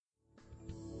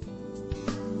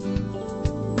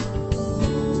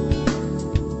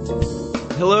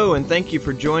Hello, and thank you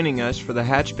for joining us for the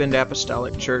Hatchbend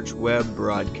Apostolic Church web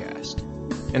broadcast.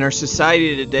 In our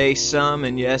society today, some,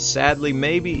 and yes, sadly,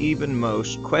 maybe even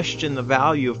most, question the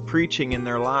value of preaching in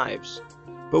their lives.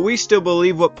 But we still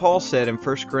believe what Paul said in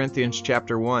 1 Corinthians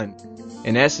chapter 1.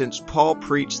 In essence, Paul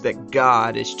preached that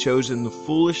God has chosen the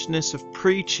foolishness of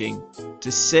preaching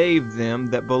to save them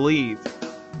that believe.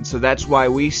 And so that's why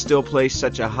we still place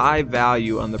such a high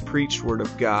value on the preached word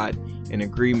of God in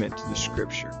agreement to the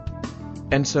Scripture.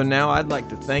 And so now I'd like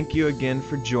to thank you again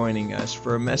for joining us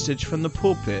for a message from the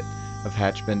pulpit of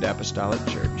Hatchbend Apostolic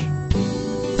Church.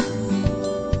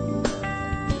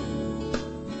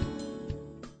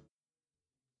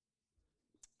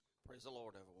 Praise the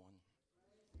Lord, everyone.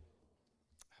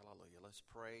 Hallelujah. Let's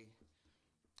pray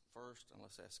first, and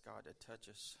let's ask God to touch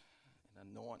us and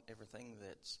anoint everything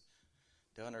that's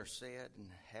done or said and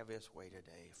have His way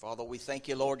today. Father, we thank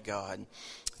you, Lord God.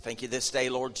 Thank you this day,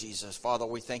 Lord Jesus. Father,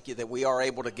 we thank you that we are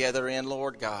able to gather in,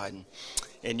 Lord God,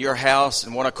 in your house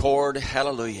in one accord.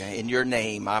 Hallelujah. In your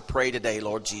name, I pray today,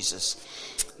 Lord Jesus,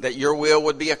 that your will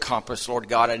would be accomplished, Lord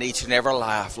God, in each and every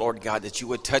life, Lord God, that you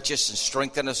would touch us and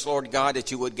strengthen us, Lord God,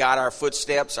 that you would guide our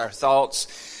footsteps, our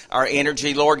thoughts, our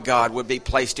energy, Lord God, would be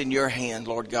placed in your hand,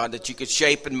 Lord God, that you could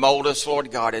shape and mold us,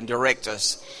 Lord God, and direct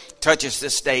us. Touch us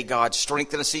this day, God.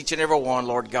 Strengthen us each and every one,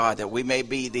 Lord God, that we may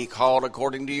be the called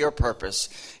according to your purpose.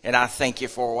 And I thank you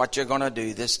for what you're going to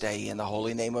do this day in the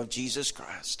holy name of Jesus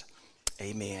Christ.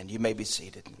 Amen. You may be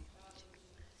seated.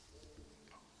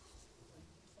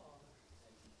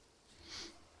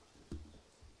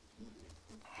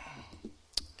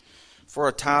 For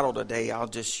a title today, I'll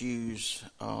just use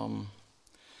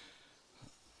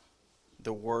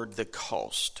the word "the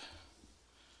cost."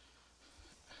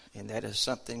 And that is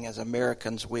something as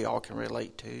Americans we all can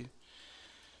relate to.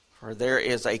 For there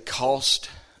is a cost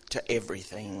to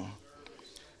everything.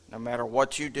 No matter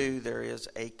what you do, there is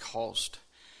a cost.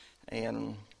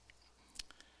 And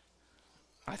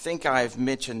I think I've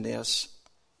mentioned this,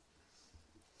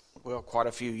 well, quite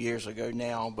a few years ago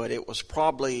now, but it was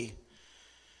probably,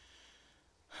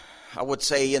 I would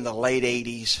say, in the late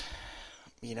 80s,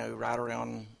 right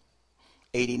around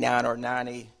 89 or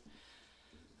 90,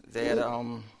 that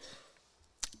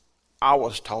I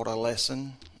was taught a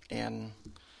lesson and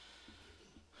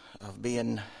of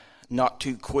being not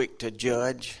too quick to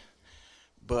judge.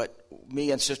 But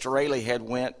me and Sister Rayleigh had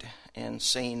went and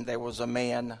seen, there was a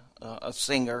man, a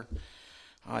singer,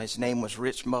 his name was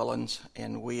Rich Mullins,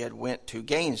 and we had went to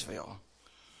Gainesville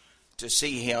to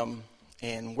see him.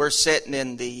 And we're sitting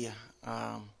in the,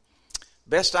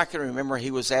 best I can remember, he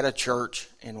was at a church,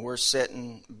 and we're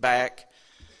sitting back,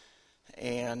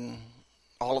 and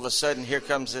all of a sudden, here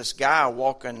comes this guy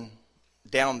walking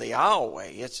down the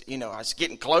aisleway. It's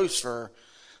getting close for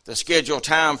the scheduled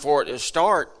time for it to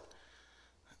start.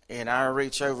 And I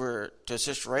reach over to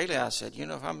Sister Rayleigh. I said,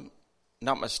 if I'm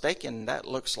not mistaken, that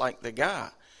looks like the guy.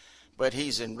 But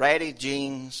he's in ratty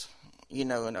jeans,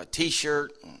 in a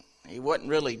T-shirt. He wasn't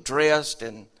really dressed.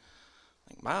 And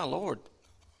my Lord,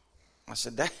 I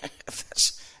said,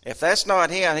 if that's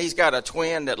not him, he's got a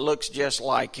twin that looks just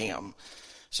like him.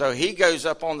 So he goes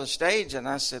up on the stage, and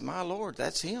I said, my Lord,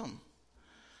 that's him.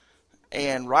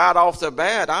 And right off the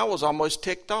bat, I was almost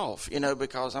ticked off,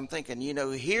 because I'm thinking,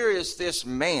 here is this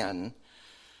man.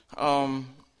 And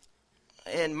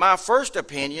my first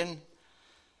opinion,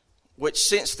 which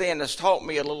since then has taught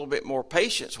me a little bit more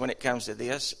patience when it comes to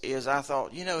this, is I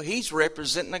thought, he's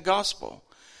representing the gospel.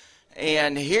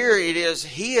 And here it is,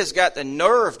 he has got the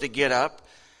nerve to get up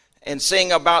and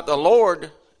sing about the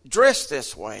Lord dressed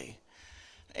this way.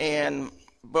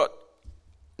 But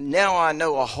now I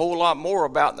know a whole lot more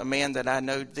about the man than I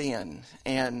know then.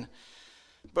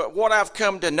 But what I've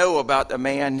come to know about the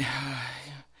man,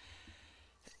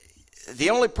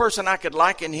 the only person I could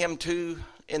liken him to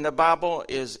in the Bible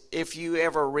is if you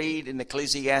ever read in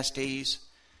Ecclesiastes,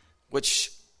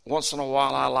 which once in a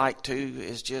while I like to,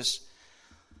 is just,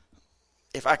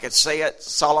 if I could say it,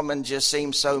 Solomon just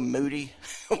seems so moody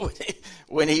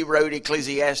when he wrote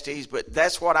Ecclesiastes. But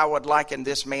that's what I would liken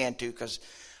this man to, because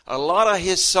a lot of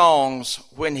his songs,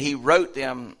 when he wrote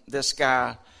them, this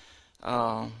guy,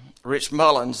 Rich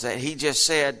Mullins, that he just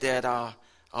said that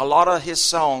a lot of his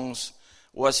songs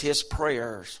was his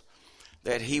prayers,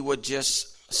 that he would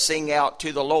just sing out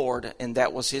to the Lord, and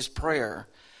that was his prayer.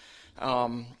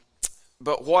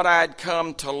 But what I'd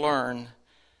come to learn,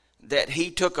 that he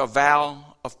took a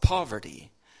vow of poverty.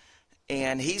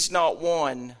 And he's not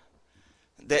one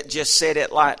that just said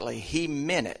it lightly. He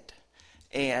meant it.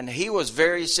 And he was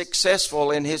very successful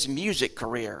in his music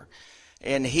career.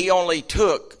 And he only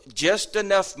took just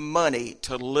enough money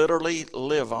to literally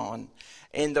live on.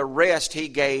 and the rest he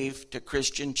gave to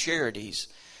Christian charities.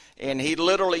 And he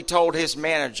literally told his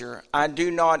manager, I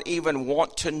do not even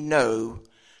want to know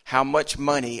how much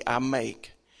money I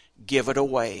make. Give it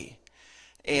away.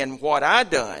 And what I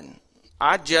done,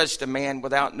 I judged a man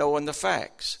without knowing the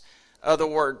facts. Other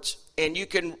words, and you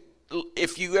can,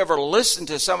 if you ever listen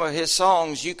to some of his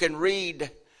songs, you can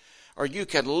read or you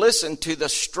can listen to the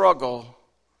struggle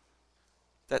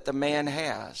that the man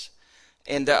has.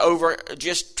 And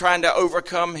just trying to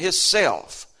overcome his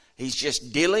self. He's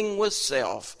just dealing with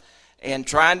self and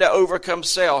trying to overcome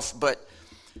self. But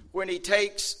when he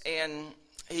takes and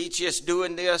he's just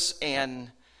doing this, and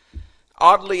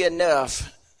oddly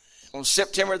enough, on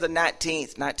September the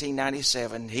 19th,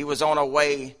 1997, he was on a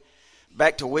way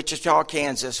back to Wichita,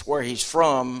 Kansas, where he's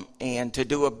from, and to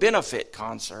do a benefit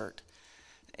concert.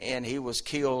 And he was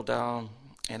killed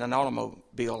in an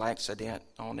automobile accident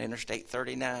on Interstate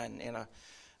 39 in a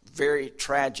very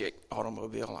tragic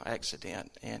automobile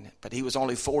accident. But he was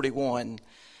only 41.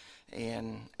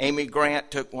 And Amy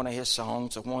Grant took one of his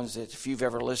songs, the ones that if you've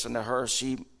ever listened to her,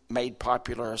 she made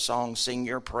popular a song, Sing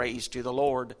Your Praise to the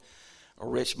Lord.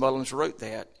 Rich Mullins wrote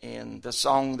that. And the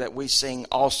song that we sing,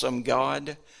 Awesome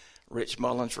God, Rich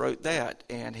Mullins wrote that.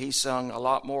 And he sung a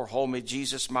lot more, Hold Me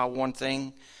Jesus, My One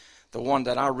Thing. The one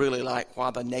that I really like,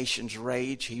 While the Nations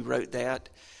Rage, he wrote that.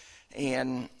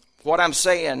 And what I'm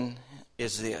saying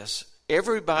is this.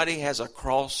 Everybody has a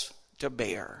cross to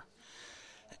bear.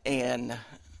 And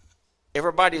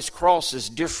everybody's cross is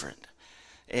different.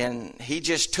 And he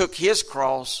just took his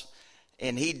cross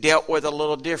and he dealt with it a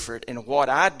little different. And what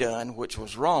I done, which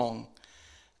was wrong,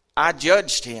 I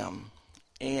judged him.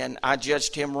 And I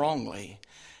judged him wrongly.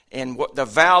 And what the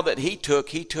vow that he took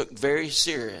very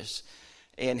serious.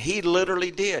 And he literally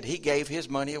did. He gave his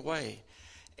money away.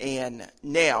 And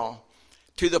now,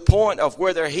 to the point of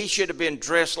whether he should have been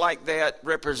dressed like that,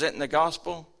 representing the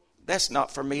gospel, that's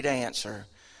not for me to answer.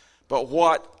 But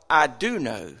what I do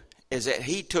know is that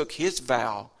he took his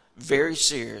vow very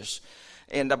serious.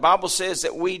 And the Bible says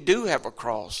that we do have a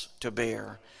cross to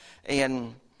bear.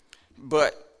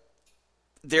 But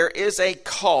there is a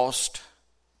cost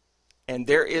and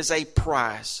there is a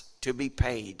price to be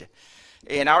paid.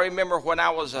 And I remember when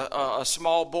I was a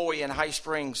small boy in High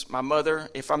Springs, my mother,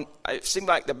 it seemed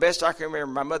like the best I can remember,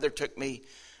 my mother took me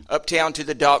uptown to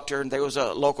the doctor, and there was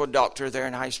a local doctor there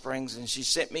in High Springs, and she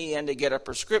sent me in to get a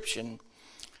prescription.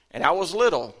 And I was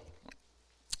little.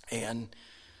 And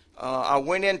I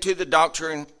went into the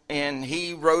doctor, and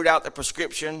he wrote out the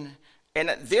prescription.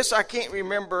 And this, I can't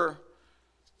remember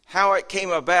how it came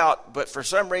about, but for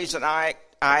some reason I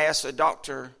asked the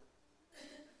doctor,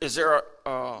 is there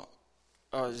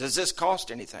does this cost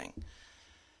anything?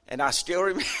 And I still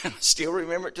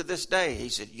remember it to this day. He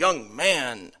said, young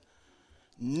man,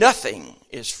 nothing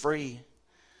is free.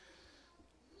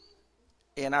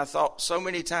 And I thought so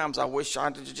many times, I wish I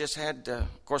just had,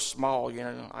 of course, small,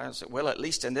 I said, well, at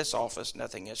least in this office,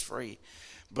 nothing is free.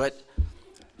 But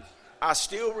I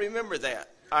still remember that.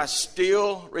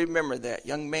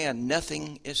 Young man,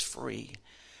 nothing is free.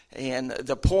 And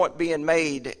the point being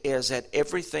made is that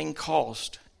everything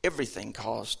cost.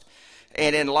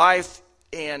 And in life,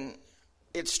 and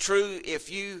it's true,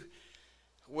 if you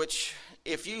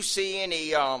see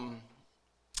any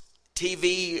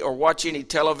TV or watch any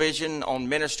television on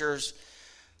ministers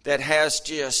that has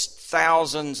just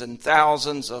thousands and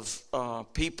thousands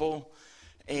of people,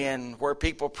 and where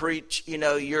people preach,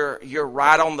 you're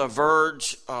right on the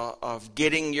verge of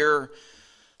getting your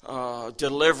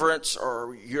deliverance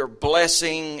or your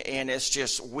blessing, and it's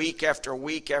just week after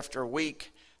week after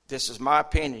week. This is my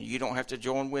opinion. You don't have to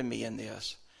join with me in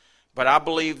this. But I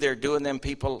believe they're doing them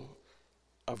people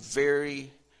a very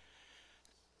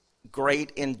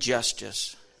great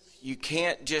injustice. You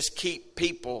can't just keep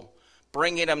people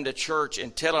bringing them to church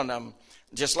and telling them,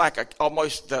 just like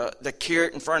almost the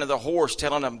carrot in front of the horse,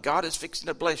 telling them, God is fixing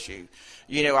to bless you.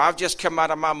 I've just come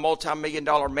out of my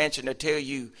multi-million-dollar mansion to tell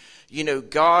you,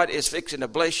 God is fixing to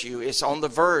bless you. It's on the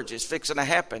verge. It's fixing to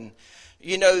happen.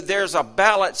 There's a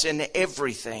balance in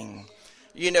everything.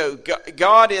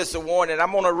 God is the one, and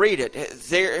I'm going to read it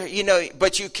there,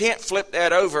 but you can't flip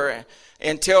that over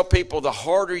and tell people the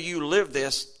harder you live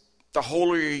this, the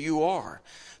holier you are.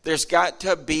 There's got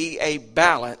to be a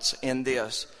balance in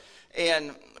this.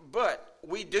 But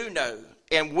we do know,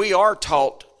 and we are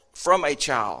taught from a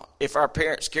child, if our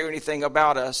parents care anything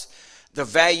about us, the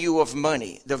value of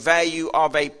money, the value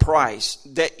of a price,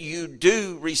 that you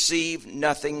do receive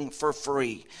nothing for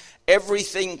free.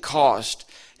 Everything costs.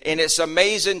 And it's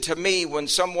amazing to me when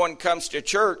someone comes to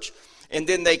church and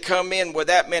then they come in with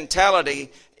that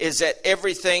mentality, is that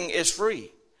everything is free.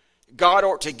 God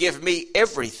ought to give me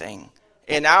everything.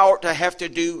 and I ought to have to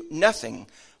do nothing.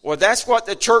 Well, that's what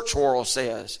the church world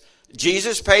says.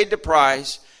 Jesus paid the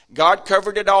price. God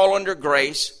covered it all under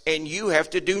grace, and you have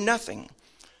to do nothing.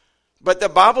 But the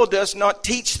Bible does not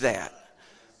teach that.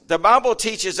 The Bible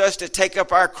teaches us to take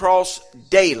up our cross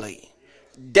daily.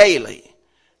 Daily.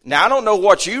 Now, I don't know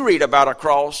what you read about a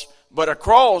cross, but a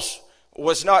cross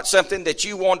was not something that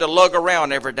you wanted to lug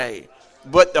around every day.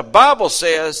 But the Bible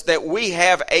says that we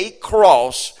have a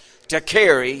cross to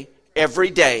carry every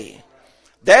day.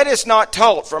 That is not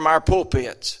taught from our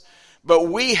pulpits. But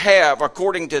we have,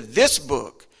 according to this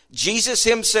book, Jesus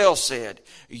himself said,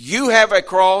 you have a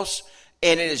cross,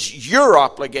 and it is your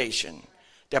obligation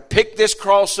to pick this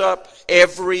cross up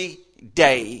every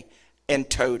day and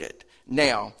tote it.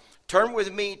 Now, turn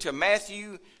with me to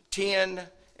Matthew 10,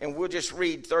 and we'll just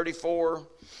read 34.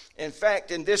 In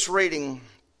fact, in this reading,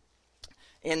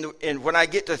 and when I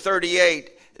get to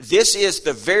 38, this is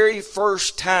the very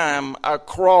first time a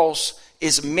cross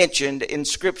is mentioned in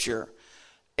Scripture.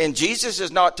 And Jesus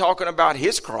is not talking about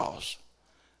his cross.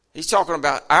 He's talking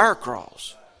about our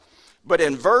cross. But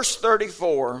in verse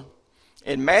 34,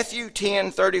 in Matthew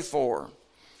 10:34,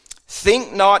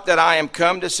 think not that I am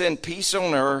come to send peace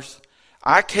on earth.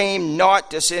 I came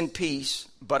not to send peace,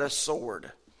 but a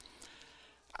sword.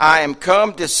 I am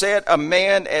come to set a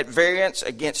man at variance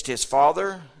against his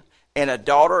father, and a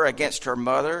daughter against her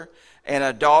mother, and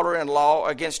a daughter-in-law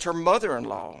against her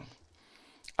mother-in-law.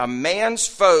 A man's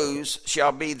foes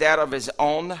shall be that of his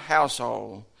own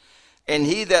household. And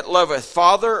he that loveth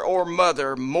father or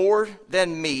mother more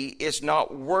than me is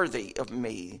not worthy of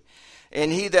me.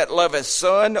 And he that loveth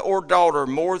son or daughter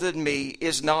more than me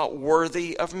is not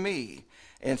worthy of me.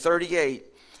 And 38,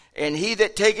 and he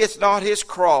that taketh not his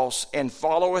cross and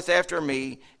followeth after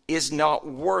me is not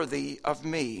worthy of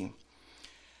me.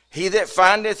 He that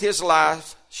findeth his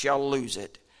life shall lose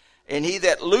it. And he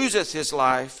that loseth his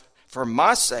life for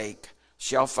my sake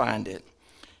shall find it.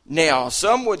 Now,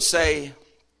 some would say,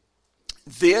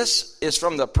 this is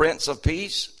from the Prince of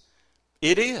Peace.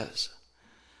 It is.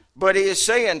 But he is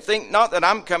saying, think not that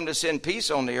I'm come to send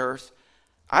peace on the earth.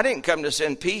 I didn't come to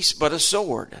send peace, but a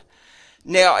sword.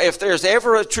 Now, if there's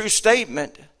ever a true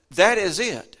statement, that is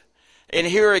it. And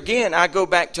here again, I go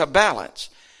back to balance.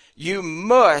 You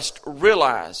must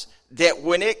realize that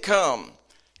when it comes,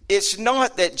 it's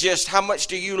not that just how much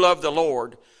do you love the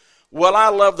Lord. Well, I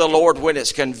love the Lord when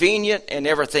it's convenient and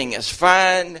everything is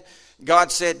fine.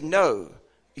 God said, no,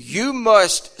 you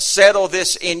must settle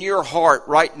this in your heart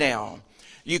right now.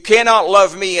 You cannot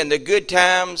love me in the good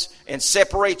times and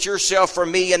separate yourself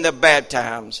from me in the bad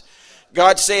times.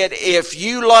 God said, if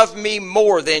you love me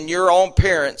more than your own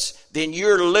parents, then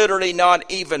you're literally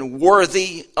not even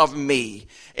worthy of me.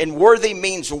 And worthy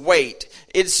means weight.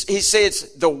 He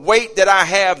says, the weight that I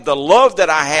have, the love that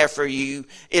I have for you,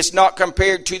 is not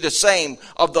compared to the same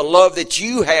of the love that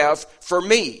you have for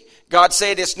me. God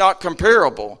said it's not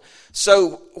comparable.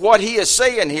 So what he is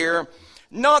saying here,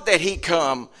 not that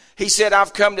he said,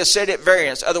 I've come to set at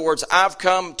variance. In other words, I've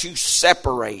come to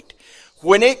separate.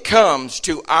 When it comes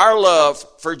to our love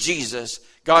for Jesus,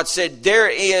 God said there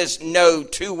is no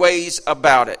two ways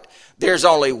about it. There's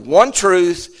only one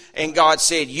truth, and God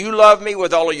said, you love me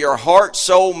with all of your heart,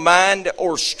 soul, mind,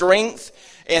 or strength,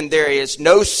 and there is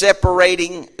no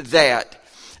separating that.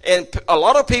 And a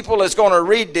lot of people is going to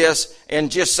read this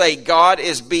and just say, God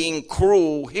is being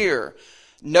cruel here.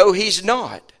 No, he's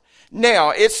not. Now,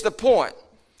 it's the point.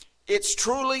 It's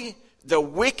truly the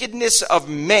wickedness of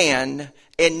man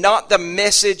and not the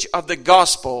message of the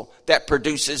gospel that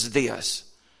produces this.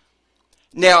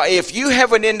 Now, if you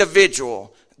have an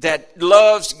individual that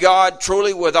loves God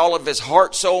truly with all of his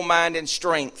heart, soul, mind, and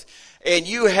strength, and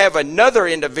you have another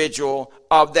individual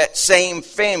of that same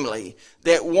family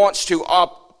that wants to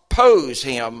oppose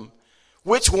him,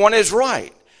 which one is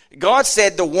right? God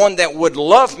said the one that would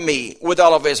love me with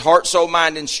all of his heart, soul,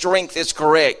 mind, and strength is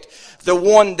correct. The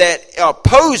one that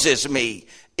opposes me,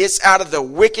 it's out of the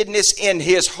wickedness in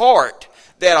his heart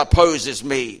that opposes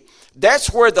me.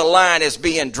 That's where the line is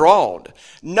being drawn.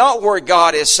 Not where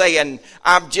God is saying,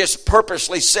 I'm just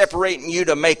purposely separating you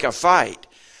to make a fight.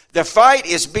 The fight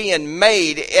is being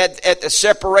made at the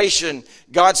separation.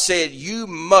 God said, you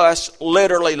must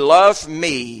literally love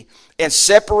me and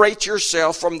separate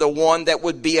yourself from the one that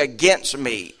would be against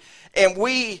me. And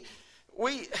we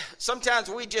sometimes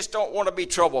we just don't want to be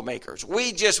troublemakers.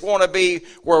 We just want to be,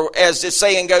 where, as the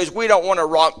saying goes, we don't want to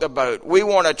rock the boat. We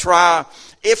want to try,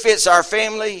 if it's our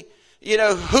family,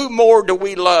 who more do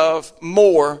we love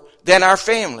more than our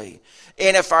family?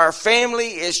 And if our family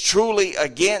is truly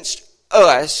against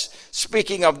us,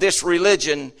 speaking of this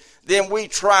religion, then we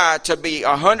try to be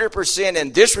 100%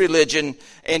 in this religion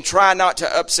and try not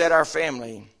to upset our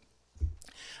family.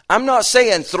 I'm not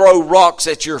saying throw rocks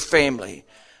at your family.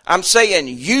 I'm saying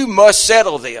you must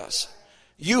settle this.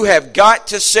 You have got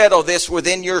to settle this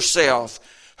within yourself.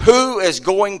 Who is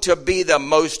going to be the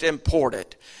most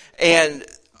important? And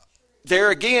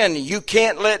there again, you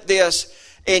can't let this,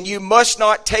 and you must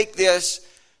not take this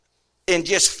and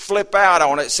just flip out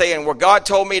on it saying, well, God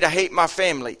told me to hate my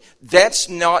family. That's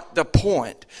not the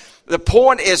point. The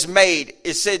point is made.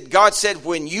 God said,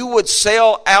 when you would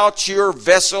sell out your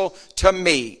vessel to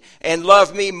me and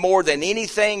love me more than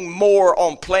anything more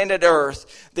on planet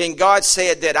Earth, then God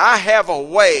said that I have a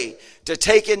way to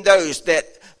take in those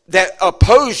that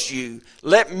oppose you.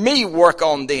 Let me work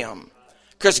on them.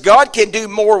 Because God can do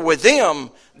more with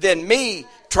them than me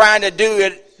trying to do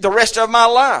it the rest of my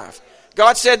life.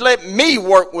 God said, let me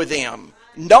work with them,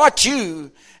 not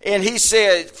you. And he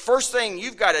said, first thing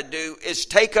you've got to do is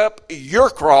take up your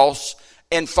cross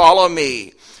and follow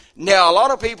me. Now, a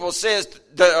lot of people says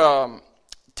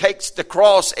takes the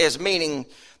cross as meaning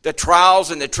the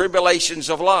trials and the tribulations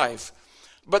of life.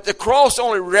 But the cross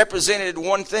only represented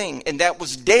one thing, and that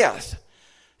was death.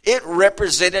 It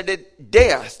represented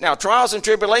death. Now, trials and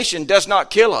tribulation does not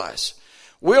kill us.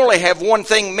 We only have one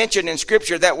thing mentioned in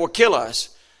Scripture that will kill us,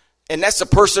 and that's the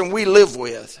person we live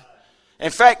with.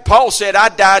 In fact, Paul said, I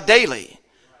die daily.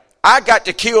 I got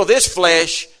to kill this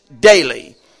flesh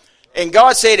daily. And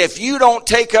God said, if you don't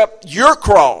take up your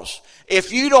cross,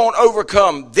 if you don't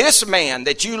overcome this man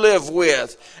that you live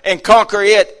with and conquer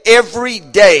it every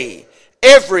day,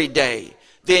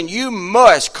 then you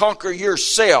must conquer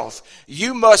yourself.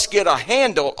 You must get a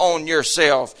handle on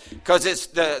yourself. Because it's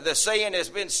the saying has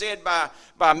been said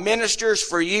by ministers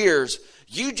for years.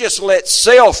 You just let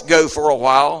self go for a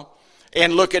while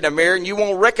and look in the mirror and you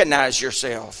won't recognize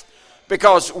yourself.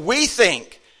 Because we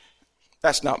think,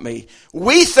 that's not me,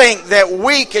 we think that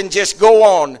we can just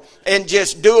go on and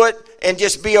just do it and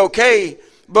just be okay.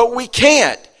 But we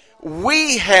can't.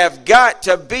 We have got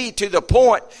to be to the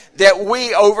point that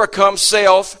we overcome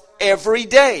self every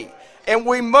day. And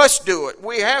we must do it.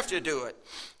 We have to do it.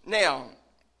 Now,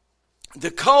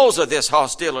 the cause of this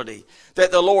hostility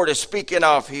that the Lord is speaking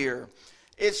of here,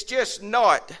 it's just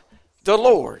not the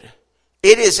Lord.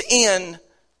 It is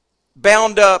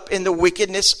bound up in the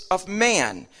wickedness of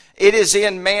man. It is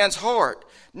in man's heart.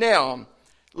 Now,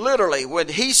 literally, when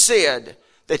he said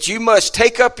that you must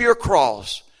take up your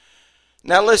cross,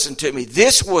 now listen to me,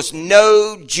 this was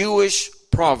no Jewish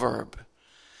proverb.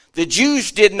 The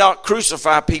Jews did not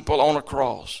crucify people on a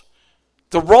cross.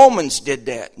 The Romans did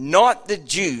that, not the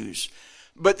Jews.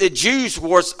 But the Jews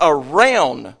was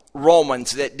around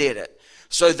Romans that did it.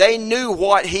 So they knew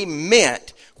what he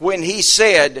meant when he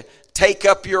said, take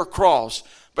up your cross.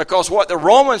 Because what the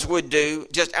Romans would do,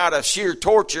 just out of sheer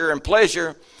torture and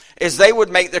pleasure, is they would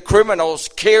make the criminals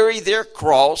carry their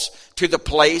cross to the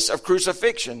place of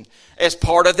crucifixion as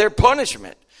part of their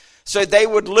punishment. So they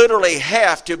would literally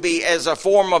have to be, as a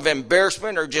form of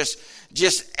embarrassment or just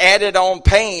added on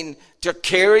pain, to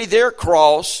carry their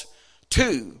cross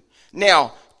to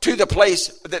the place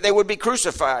that they would be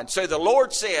crucified. So the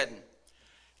Lord said,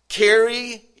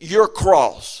 carry your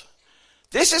cross.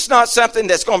 This is not something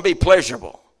that's going to be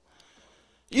pleasurable.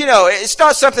 You know, it's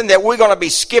not something that we're going to be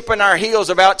skipping our heels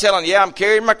about telling, yeah, I'm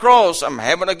carrying my cross, I'm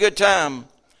having a good time.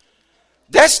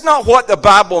 That's not what the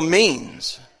Bible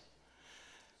means.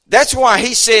 That's why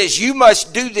he says you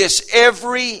must do this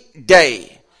every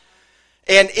day.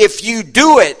 And if you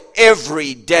do it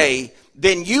every day,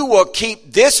 then you will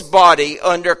keep this body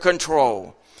under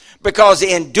control. Because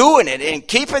in doing it and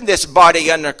keeping this body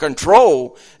under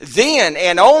control, then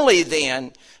and only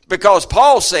then, because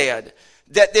Paul said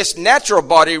that this natural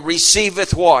body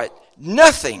receiveth what?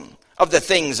 Nothing of the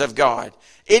things of God.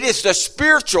 It is the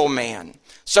spiritual man.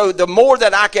 So the more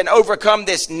that I can overcome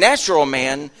this natural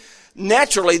man,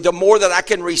 naturally, the more that I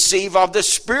can receive of the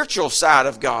spiritual side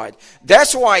of God.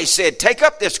 That's why he said, take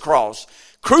up this cross,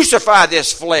 crucify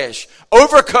this flesh,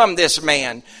 overcome this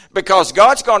man, because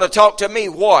God's going to talk to me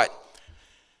what?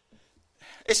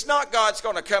 It's not God's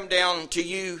going to come down to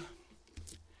you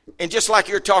and just like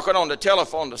you're talking on the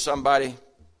telephone to somebody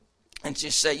and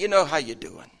just say, you know, how you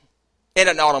doing? In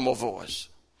an audible voice.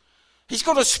 He's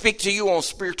going to speak to you on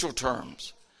spiritual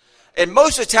terms. And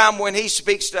most of the time when he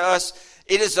speaks to us,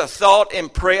 it is a thought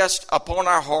impressed upon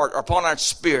our heart, upon our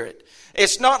spirit.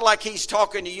 It's not like he's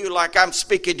talking to you like I'm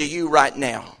speaking to you right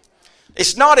now.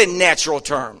 It's not in natural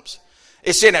terms.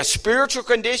 It's in a spiritual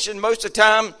condition. Most of the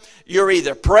time, you're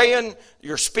either praying,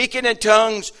 you're speaking in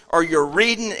tongues, or you're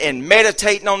reading and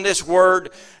meditating on this word,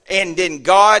 and then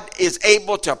God is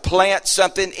able to plant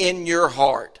something in your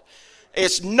heart.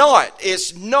 It's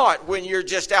not when you're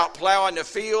just out plowing the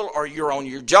field or you're on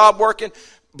your job working.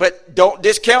 But don't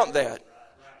discount that,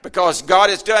 because God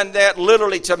has done that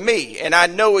literally to me, and I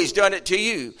know He's done it to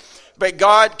you. But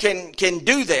God can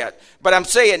do that. But I'm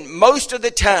saying most of the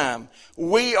time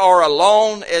we are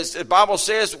alone. As the Bible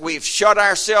says, we've shut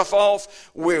ourselves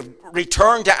off. We've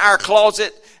returned to our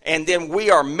closet, and then we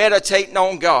are meditating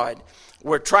on God.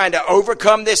 We're trying to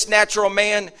overcome this natural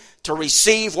man to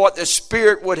receive what the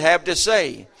Spirit would have to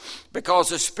say, because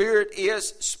the Spirit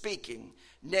is speaking.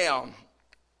 Now,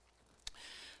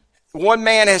 one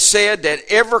man has said that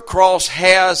every cross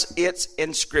has its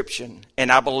inscription,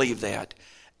 and I believe that.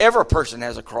 Every person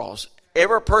has a cross.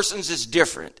 Every person's is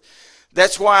different.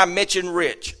 That's why I mentioned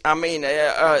Rich. I mean,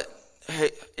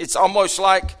 it's almost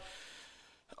like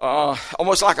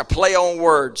a play on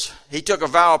words. He took a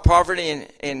vow of poverty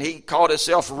and he called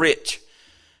himself Rich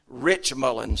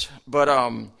Mullins.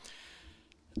 But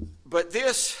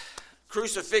this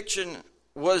crucifixion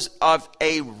was of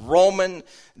a Roman.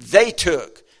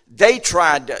 They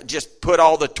tried to just put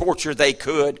all the torture they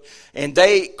could, and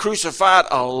they crucified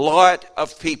a lot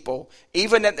of people.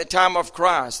 Even at the time of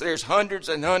Christ, there's hundreds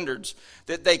and hundreds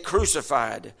that they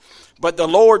crucified. But the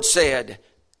Lord said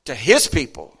to His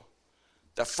people,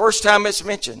 the first time it's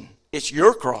mentioned, it's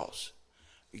your cross.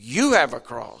 You have a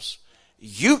cross.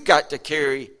 You've got to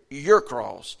carry your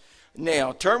cross.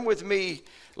 Now, turn with me.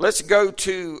 Let's go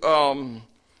to...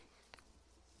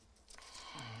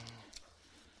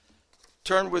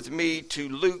 Turn with me to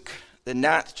Luke, the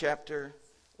 9th chapter.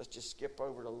 Let's just skip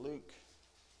over to Luke.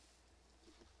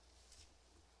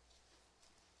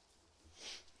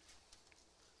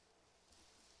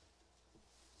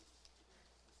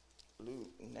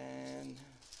 Luke 9.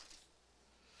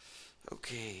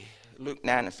 Okay, Luke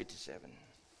 9 and 57.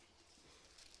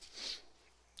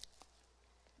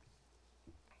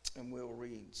 And we'll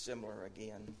read similar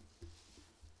again.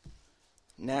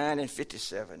 9 and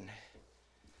 57.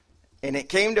 And it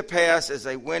came to pass, as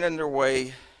they went on their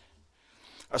way,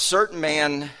 a certain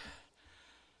man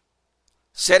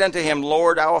said unto him,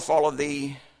 Lord, I will follow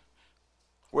thee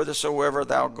whithersoever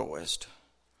thou goest.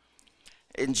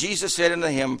 And Jesus said unto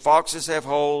him, foxes have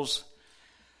holes,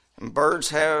 and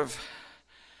birds of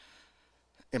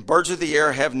the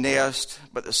air have nests,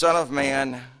 but the Son of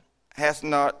Man hath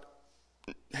not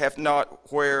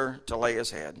where to lay his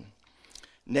head.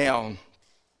 Now,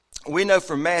 we know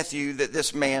from Matthew that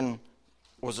this man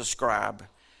was a scribe.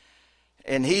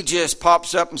 And he just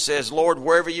pops up and says, Lord,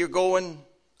 wherever you're going,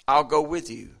 I'll go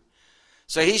with you.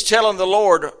 So he's telling the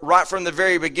Lord right from the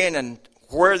very beginning,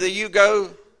 wherever you go,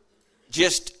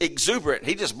 just exuberant.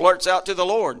 He just blurts out to the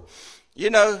Lord. You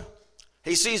know,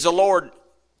 he sees the Lord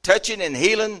touching and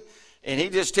healing, and he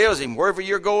just tells him, wherever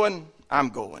you're going, I'm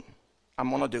going. I'm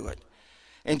going to do it.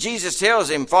 And Jesus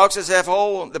tells him, foxes have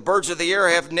holes, the birds of the air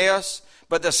have nests,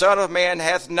 but the Son of Man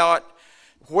hath not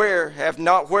where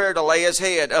to lay his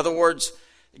head. In other words,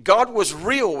 God was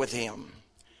real with him.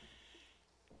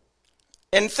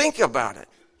 And think about it.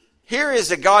 Here is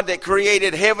the God that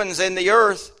created heavens and the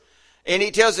earth, and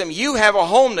he tells him, you have a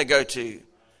home to go to.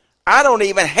 I don't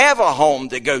even have a home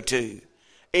to go to,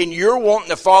 and you're wanting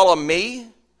to follow me?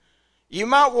 You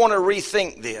might want to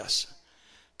rethink this,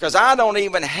 because I don't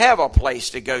even have a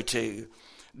place to go to.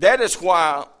 That is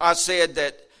why I said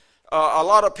that a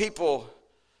lot of people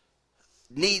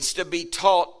needs to be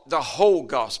taught the whole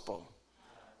gospel.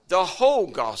 The whole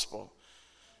gospel.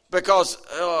 Because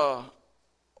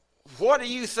what do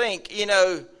you think,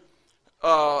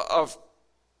 of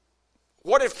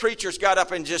what if preachers got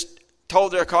up and just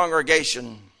told their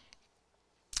congregation,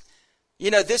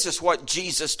 this is what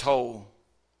Jesus told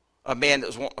a man that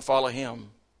was wanting to follow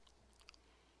him.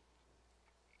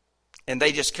 And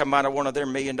they just come out of one of their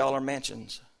 $1 million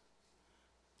mansions.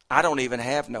 I don't even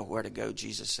have nowhere to go,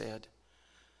 Jesus said.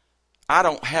 I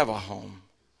don't have a home.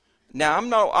 Now,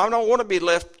 I don't want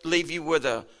to leave you with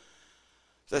the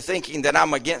thinking that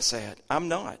I'm against that. I'm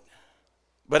not.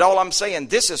 But all I'm saying,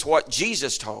 this is what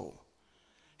Jesus told.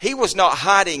 He was not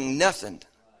hiding nothing.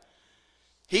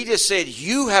 He just said,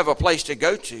 you have a place to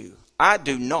go to. I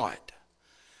do not.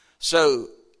 So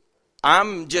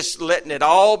I'm just letting it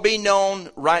all be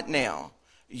known right now.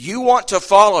 You want to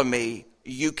follow me,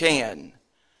 you can.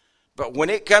 But when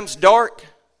it comes dark,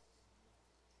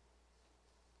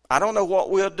 I don't know what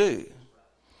we'll do.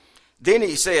 Then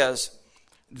he says,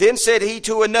 then said he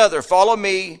to another, follow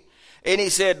me. And he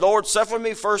said, Lord, suffer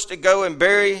me first to go and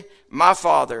bury my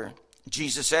father.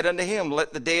 Jesus said unto him,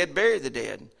 let the dead bury the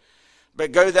dead.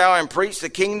 But go thou and preach the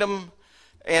kingdom.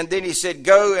 And then he said,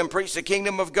 go and preach the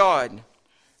kingdom of God.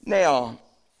 Now,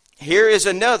 here is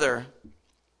another.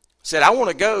 Said, I want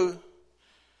to go.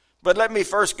 But let me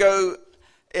first go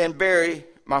and bury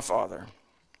my father.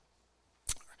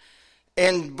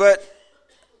 But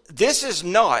this is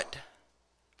not,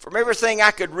 from everything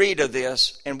I could read of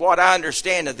this and what I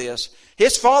understand of this,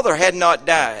 his father had not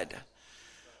died.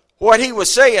 What he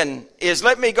was saying is,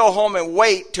 let me go home and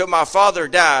wait till my father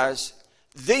dies,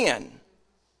 then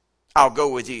I'll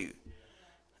go with you.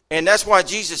 And that's why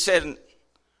Jesus said,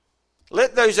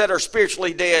 let those that are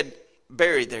spiritually dead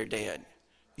bury their dead.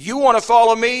 You want to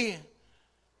follow me?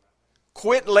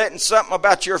 Quit letting something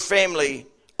about your family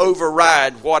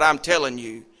override what I'm telling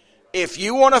you. If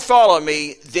you want to follow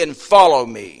me, then follow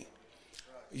me.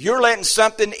 You're letting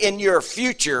something in your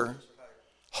future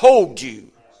hold you.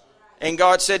 And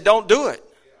God said, don't do it.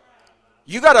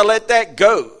 You got to let that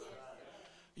go.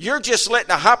 You're just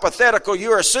letting a hypothetical,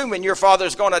 you're assuming your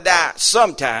father's going to die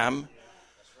sometime.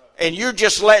 And you're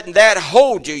just letting that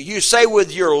hold you. You say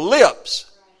with your lips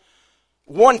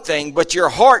one thing, but your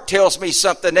heart tells me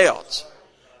something else.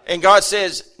 And God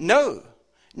says, no,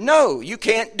 you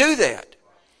can't do that.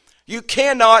 You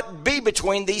cannot be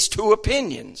between these two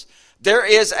opinions. There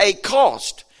is a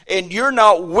cost, and you're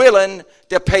not willing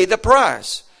to pay the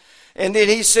price. And then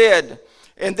he said,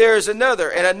 and there's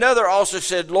another. And another also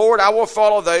said, Lord, I will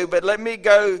follow thee, but let me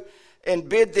go and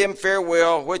bid them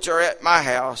farewell, which are at my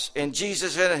house. And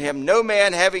Jesus said unto him, no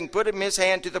man having put him his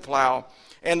hand to the plow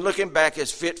and looking back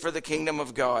is fit for the kingdom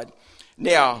of God.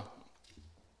 Now,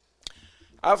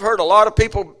 I've heard a lot of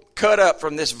people cut up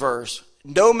from this verse.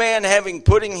 No man having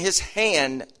putting his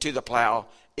hand to the plow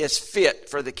is fit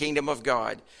for the kingdom of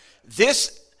God.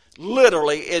 This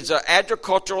literally is an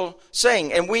agricultural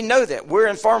saying, and we know that. We're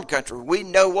in farm country. We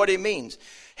know what it means.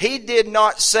 He did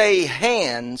not say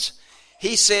hands.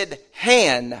 He said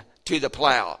hand to the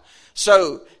plow.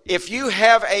 So if you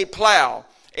have a plow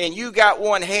and you got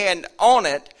one hand on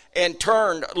it and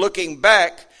turned looking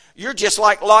back, you're just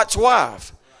like Lot's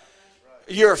wife.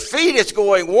 Your feet is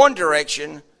going one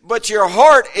direction, but your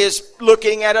heart is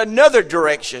looking at another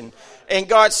direction. And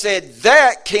God said,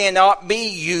 that cannot be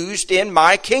used in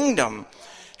my kingdom.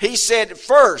 He said,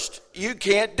 first, you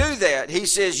can't do that. He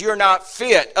says, you're not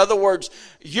fit. In other words,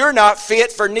 you're not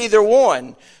fit for neither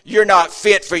one. You're not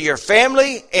fit for your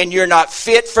family, and you're not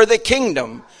fit for the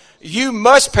kingdom. You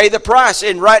must pay the price.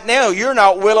 And right now, you're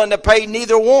not willing to pay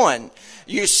neither one.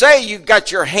 You say you've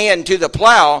got your hand to the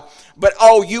plow, but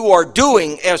all you are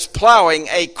doing is plowing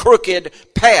a crooked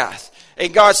path.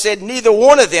 And God said, neither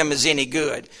one of them is any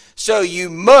good. So you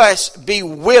must be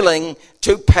willing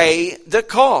to pay the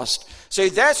cost. So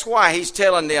that's why he's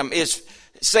telling them, is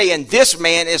saying this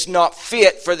man is not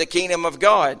fit for the kingdom of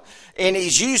God. And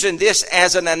he's using this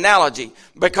as an analogy,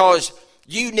 because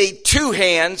you need two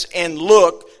hands and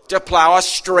look to plow a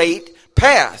straight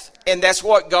path. And that's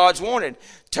what God's wanted.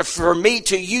 For me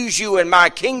to use you in my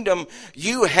kingdom,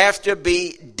 you have to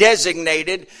be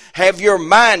designated, have your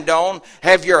mind on,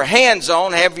 have your hands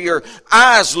on, have your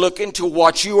eyes looking to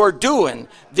what you are doing.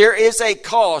 There is a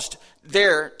cost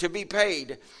there to be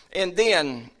paid. And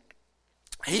then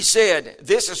he said,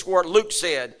 this is what Luke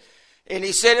said, and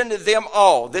he said unto them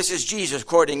all, this is Jesus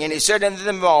quoting, and he said unto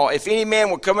them all, if any man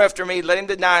will come after me, let him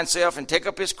deny himself and take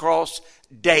up his cross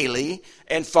daily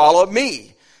and follow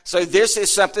me. So this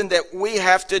is something that we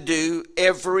have to do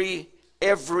every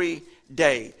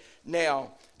day.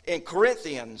 Now, in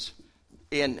Corinthians,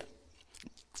 in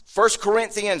 1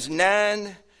 Corinthians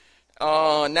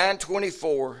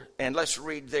 9:24, and let's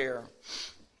read there.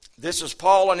 This is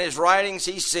Paul in his writings.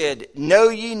 He said, know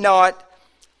ye not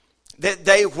that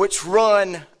they which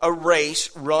run a race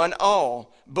run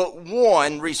all, but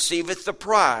one receiveth the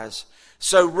prize.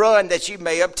 So run that ye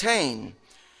may obtain.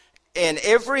 And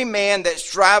every man that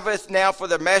striveth now for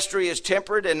the mastery is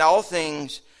temperate in all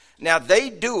things. Now they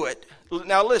do it.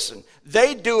 Now listen.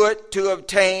 They do it to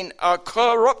obtain a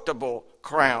corruptible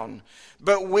crown.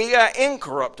 But we are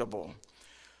incorruptible.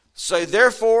 So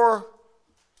therefore,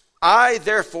 I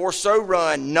therefore so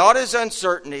run, not as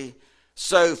uncertainty,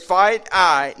 so fight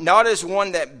I, not as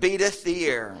one that beateth the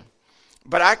air.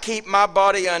 But I keep my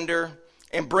body under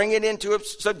and bring it into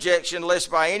subjection, lest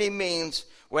by any means,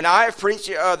 when I have preached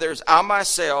to others, I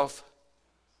myself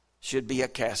should be a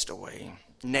castaway.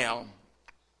 Now,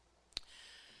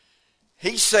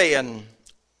 he's saying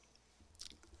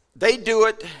they do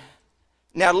it.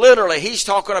 Now, literally, he's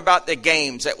talking about the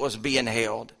games that was being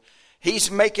held. He's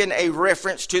making a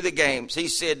reference to the games. He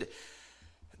said,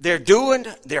 they're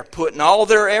putting all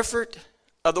their effort. In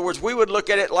other words, we would look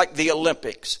at it like the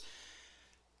Olympics.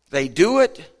 They do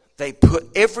it. They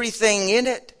put everything in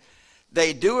it.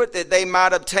 They do it that they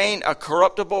might obtain a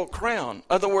corruptible crown. In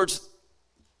other words,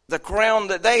 the crown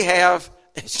that they have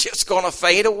is just going to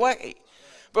fade away.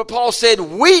 But Paul said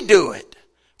we do it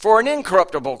for an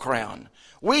incorruptible crown.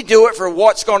 We do it for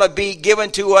what's going to be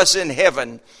given to us in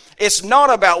heaven. It's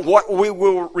not about what we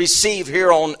will receive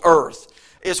here on earth.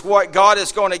 It's what God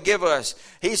is going to give us.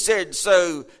 He said,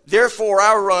 so therefore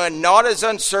I run not as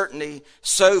uncertainty,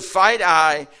 so fight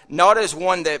I, not as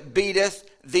one that beateth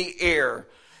the air.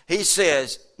 He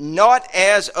says, not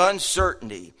as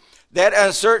uncertainty. That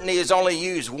uncertainty is only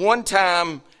used one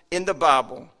time in the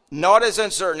Bible. Not as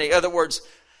uncertainty. In other words,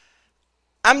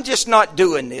 I'm just not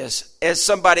doing this as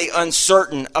somebody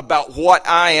uncertain about what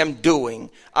I am doing.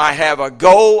 I have a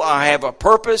goal. I have a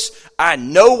purpose. I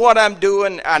know what I'm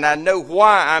doing, and I know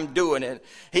why I'm doing it.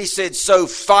 He said, so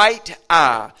fight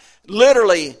I.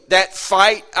 Literally, that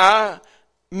fight I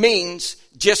means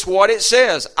just what it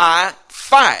says. I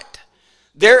fight.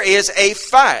 There is a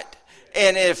fight.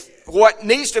 And if what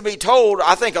needs to be told,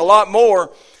 I think a lot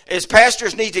more, is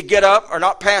pastors need to get up, or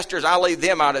not pastors, I'll leave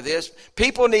them out of this.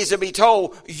 People need to be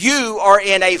told, you are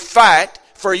in a fight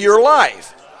for your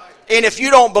life. And if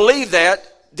you don't believe that,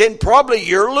 then probably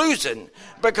you're losing.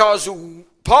 Because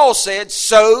Paul said,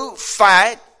 so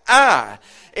fight I.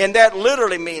 And that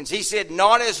literally means, he said,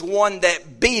 not as one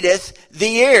that beateth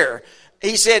the air.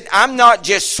 He said, I'm not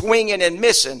just swinging and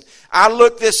missing. I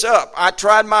looked this up. I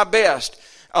tried my best.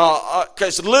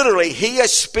 Because literally he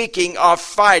is speaking of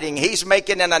fighting. He's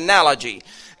making an analogy.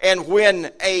 And when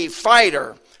a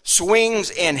fighter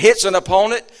swings and hits an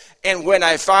opponent, and when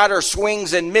a fighter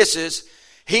swings and misses,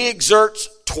 he exerts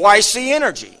twice the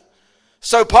energy.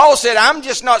 So Paul said, I'm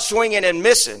just not swinging and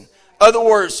missing. In other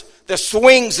words, the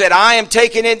swings that I am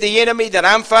taking at the enemy that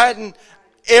I'm fighting,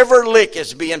 every lick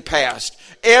is being passed.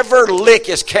 Every lick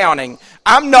is counting.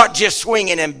 I'm not just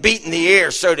swinging and beating the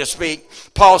air, so to speak.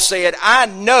 Paul said, I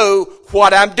know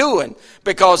what I'm doing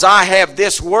because I have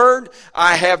this word.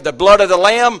 I have the blood of the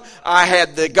Lamb. I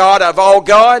have the God of all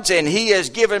gods, and he has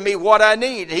given me what I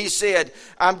need. He said,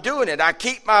 I'm doing it. I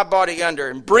keep my body under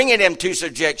and bringing him to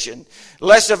subjection.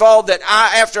 Less of all that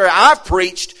after I've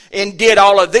preached and did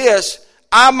all of this,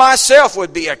 I myself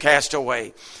would be a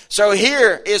castaway. So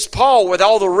here is Paul with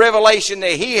all the revelation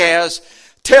that he has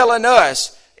telling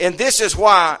us, and this is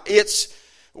why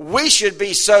we should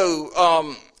be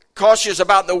so cautious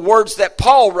about the words that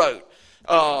Paul wrote.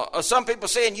 Some people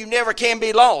saying you never can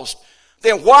be lost.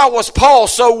 Then why was Paul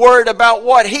so worried about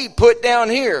what he put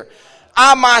down here?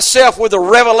 I myself, with the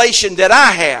revelation that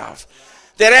I have,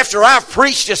 that after I've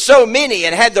preached to so many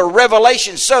and had the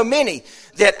revelation so many,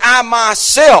 that I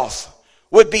myself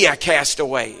would be a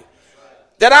castaway.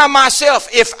 That I myself,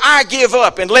 if I give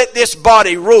up and let this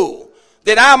body rule,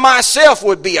 that I myself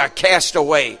would be a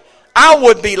castaway. I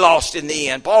would be lost in the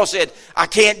end. Paul said, I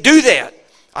can't do that.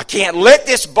 I can't let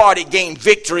this body gain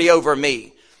victory over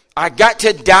me. I got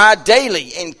to die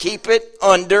daily and keep it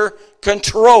under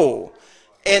control.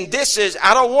 And this is,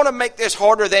 I don't want to make this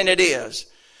harder than it is,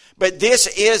 but this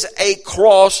is a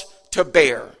cross to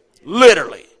bear.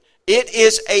 Literally. It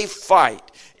is a fight.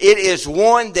 It is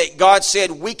one that God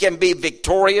said we can be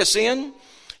victorious in.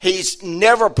 He's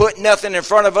never put nothing in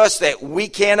front of us that we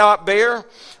cannot bear,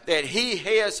 that he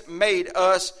has made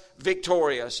us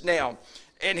victorious. Now,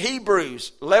 in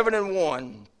Hebrews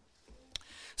 11:1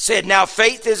 said, now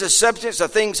faith is the substance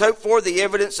of things hoped for, the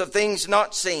evidence of things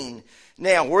not seen.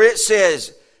 Now, where it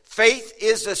says faith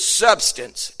is the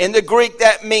substance, in the Greek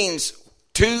that means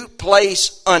to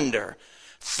place under.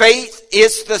 Faith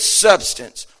is the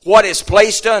substance, what is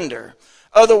placed under.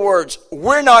 Other words,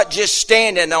 we're not just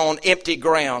standing on empty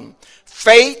ground.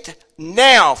 Faith,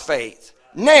 now,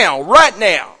 right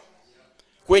now.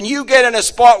 When you get in a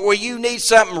spot where you need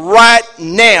something right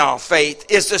now, faith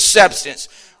is the substance.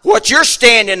 What you're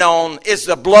standing on is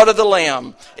the blood of the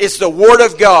Lamb. It's the Word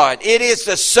of God. It is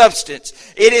the substance.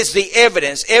 It is the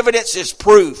evidence. Evidence is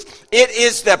proof. It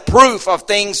is the proof of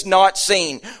things not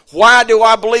seen. Why do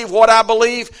I believe what I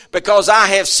believe? Because I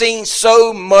have seen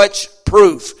so much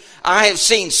proof. I have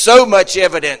seen so much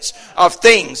evidence of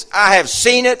things. I have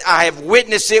seen it. I have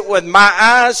witnessed it with my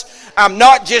eyes. I'm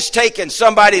not just taking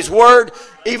somebody's word,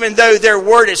 even though their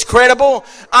word is credible.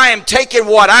 I am taking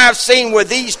what I've seen with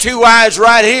these two eyes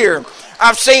right here.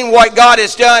 I've seen what God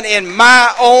has done in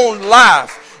my own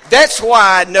life. That's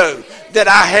why I know that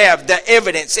I have the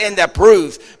evidence and the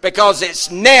proof, because it's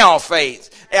now faith.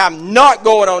 I'm not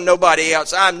going on nobody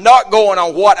else. I'm not going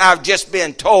on what I've just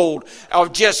been told,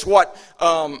 of just what,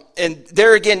 and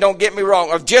there again, don't get me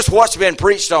wrong, of just what's been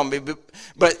preached on me.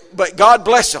 But God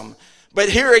bless them. But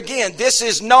here again, this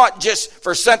is not just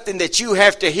for something that you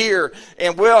have to hear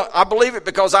and, well, I believe it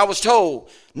because I was told.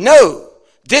 No,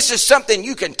 this is something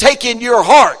you can take in your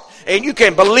heart and you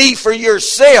can believe for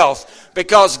yourself.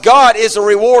 because God is a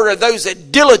rewarder of those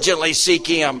that diligently seek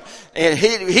Him, and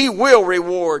He will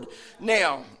reward.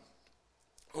 Now,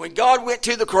 when God went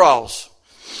to the cross,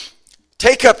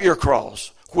 take up your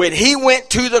cross. When He went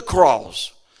to the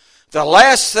cross, the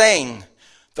last thing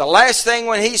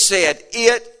when He said,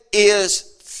 it is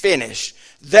finished.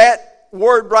 That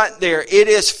word right there, it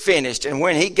is finished. And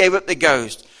when He gave up the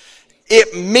ghost,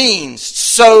 it means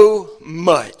so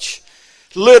much.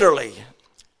 Literally,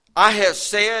 I have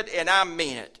said, and I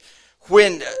mean it,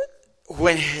 when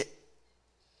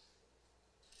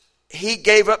He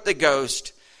gave up the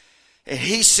ghost and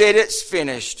He said it's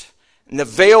finished, and the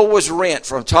veil was rent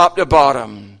from top to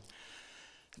bottom,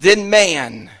 then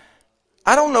man,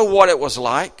 I don't know what it was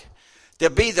like to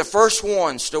be the first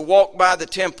ones to walk by the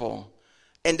temple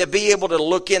and to be able to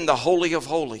look in the Holy of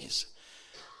Holies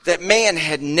that man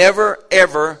had never,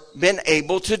 ever been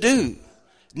able to do.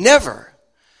 Never.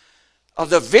 Of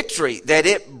the victory that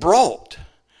it brought.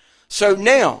 So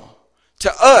now,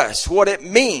 to us, what it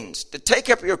means to take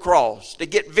up your cross, to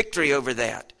get victory over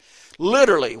that.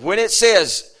 Literally, when it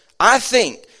says, I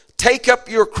think, take up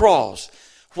your cross,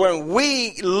 when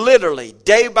we literally,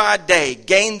 day by day,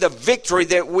 gain the victory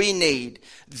that we need,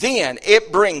 then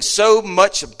it brings so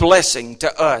much blessing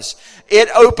to us. It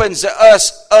opens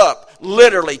us up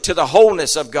literally to the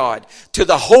wholeness of God, to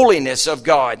the holiness of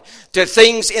God, to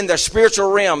things in the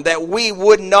spiritual realm that we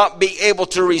would not be able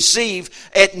to receive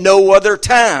at no other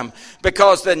time,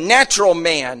 because the natural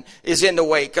man is in the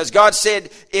way. Because God said,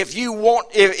 if he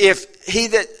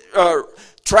that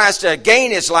tries to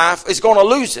gain his life is going to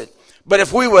lose it. But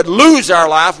if we would lose our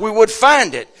life, we would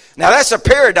find it. Now that's a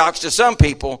paradox to some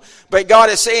people, but God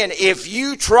is saying, if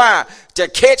you try to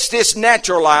catch this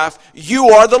natural life, you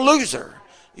are the loser.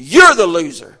 You're the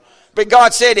loser. But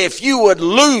God said, if you would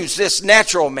lose this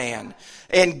natural man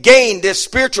and gain this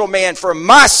spiritual man for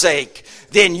my sake,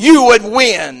 then you would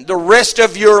win the rest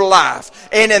of your life.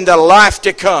 And in the life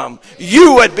to come,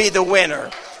 you would be the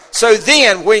winner. So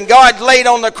then, when God laid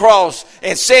on the cross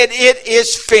and said, it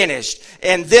is finished,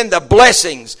 and then the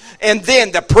blessings, and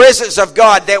then the presence of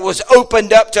God that was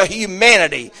opened up to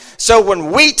humanity. So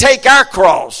when we take our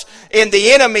cross, and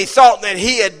the enemy thought that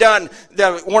he had done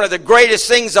one of the greatest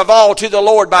things of all to the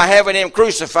Lord by having him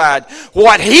crucified,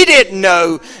 what he didn't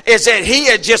know is that he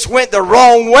had just went the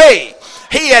wrong way.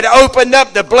 He had opened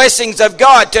up the blessings of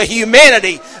God to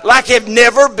humanity like it had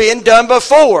never been done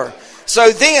before.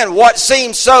 So then what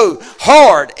seems so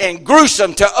hard and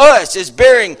gruesome to us is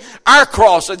bearing our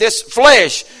cross of this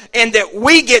flesh, and that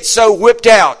we get so whipped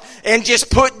out and just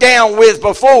put down with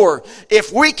before.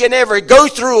 If we can ever go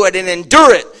through it and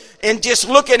endure it and just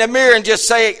look in the mirror and just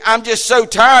say, I'm just so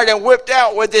tired and whipped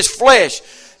out with this flesh,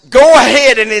 go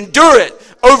ahead and endure it,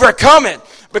 overcome it.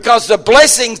 Because the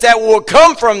blessings that will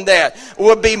come from that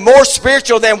will be more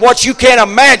spiritual than what you can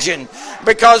imagine.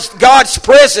 Because God's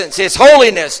presence, His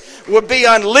holiness, will be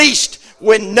unleashed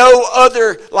when no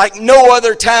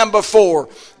other time before.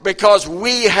 Because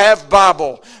we have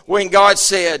Bible when God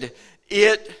said,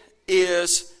 it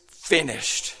is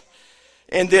finished.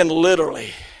 And then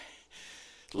literally,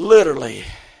 the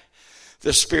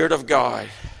Spirit of God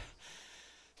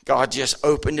just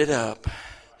opened it up.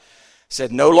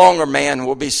 Said, no longer man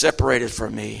will be separated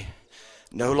from me.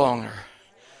 No longer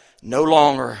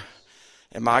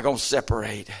am I going to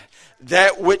separate.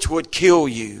 That which would kill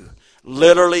you,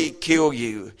 literally kill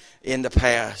you in the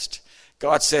past.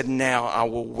 God said, now I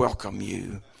will welcome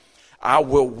you. I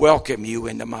will welcome you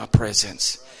into my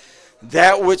presence.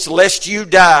 That which lest you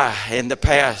die in the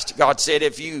past. God said,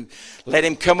 if you let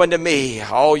him come unto me,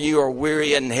 all you are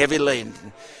weary and heavy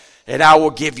laden, and I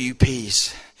will give you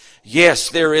peace. Yes,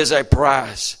 there is a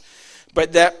price,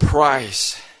 but that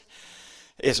price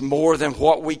is more than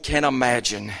what we can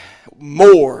imagine.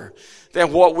 More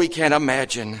than what we can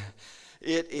imagine.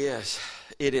 It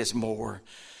is more.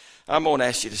 I'm going to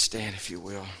ask you to stand, if you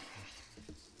will.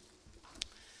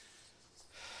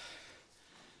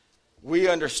 We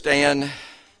understand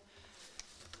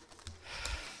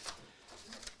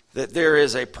that there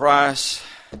is a price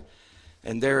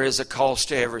and there is a cost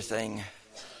to everything.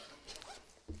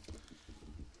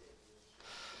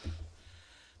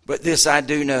 But this I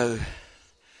do know,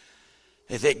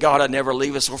 is that God will never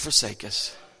leave us or forsake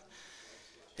us.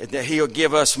 And that He'll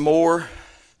give us more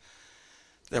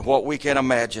than what we can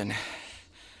imagine.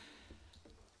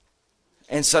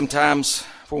 And sometimes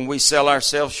when we sell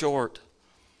ourselves short,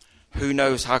 who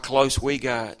knows how close we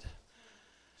got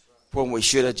when we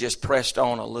should have just pressed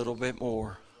on a little bit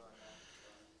more.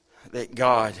 That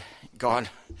God,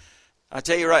 I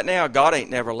tell you right now, God ain't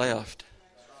never left.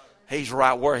 He's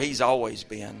right where He's always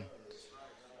been.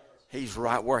 He's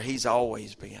right where He's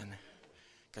always been.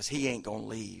 because He ain't going to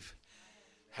leave.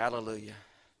 Hallelujah.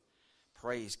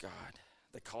 Praise God.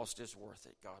 The cost is worth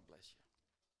it. God bless you.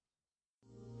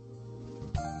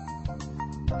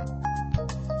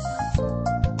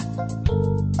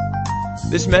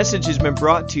 This message has been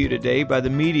brought to you today by the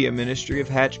media ministry of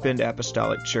Hatchbend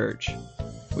Apostolic Church.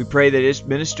 We pray that it's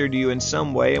ministered to you in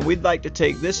some way, and we'd like to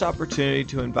take this opportunity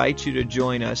to invite you to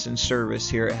join us in service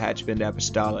here at Hatchbend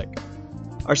Apostolic.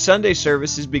 Our Sunday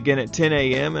services begin at 10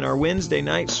 a.m. and our Wednesday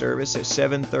night service at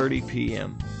 7:30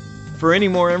 p.m. For any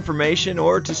more information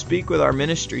or to speak with our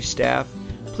ministry staff,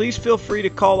 please feel free to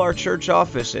call our church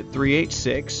office at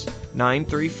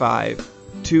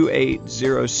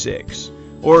 386-935-2806,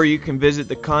 or you can visit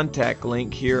the contact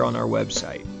link here on our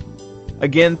website.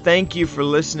 Again, thank you for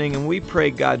listening, and we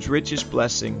pray God's richest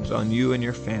blessings on you and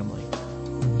your family.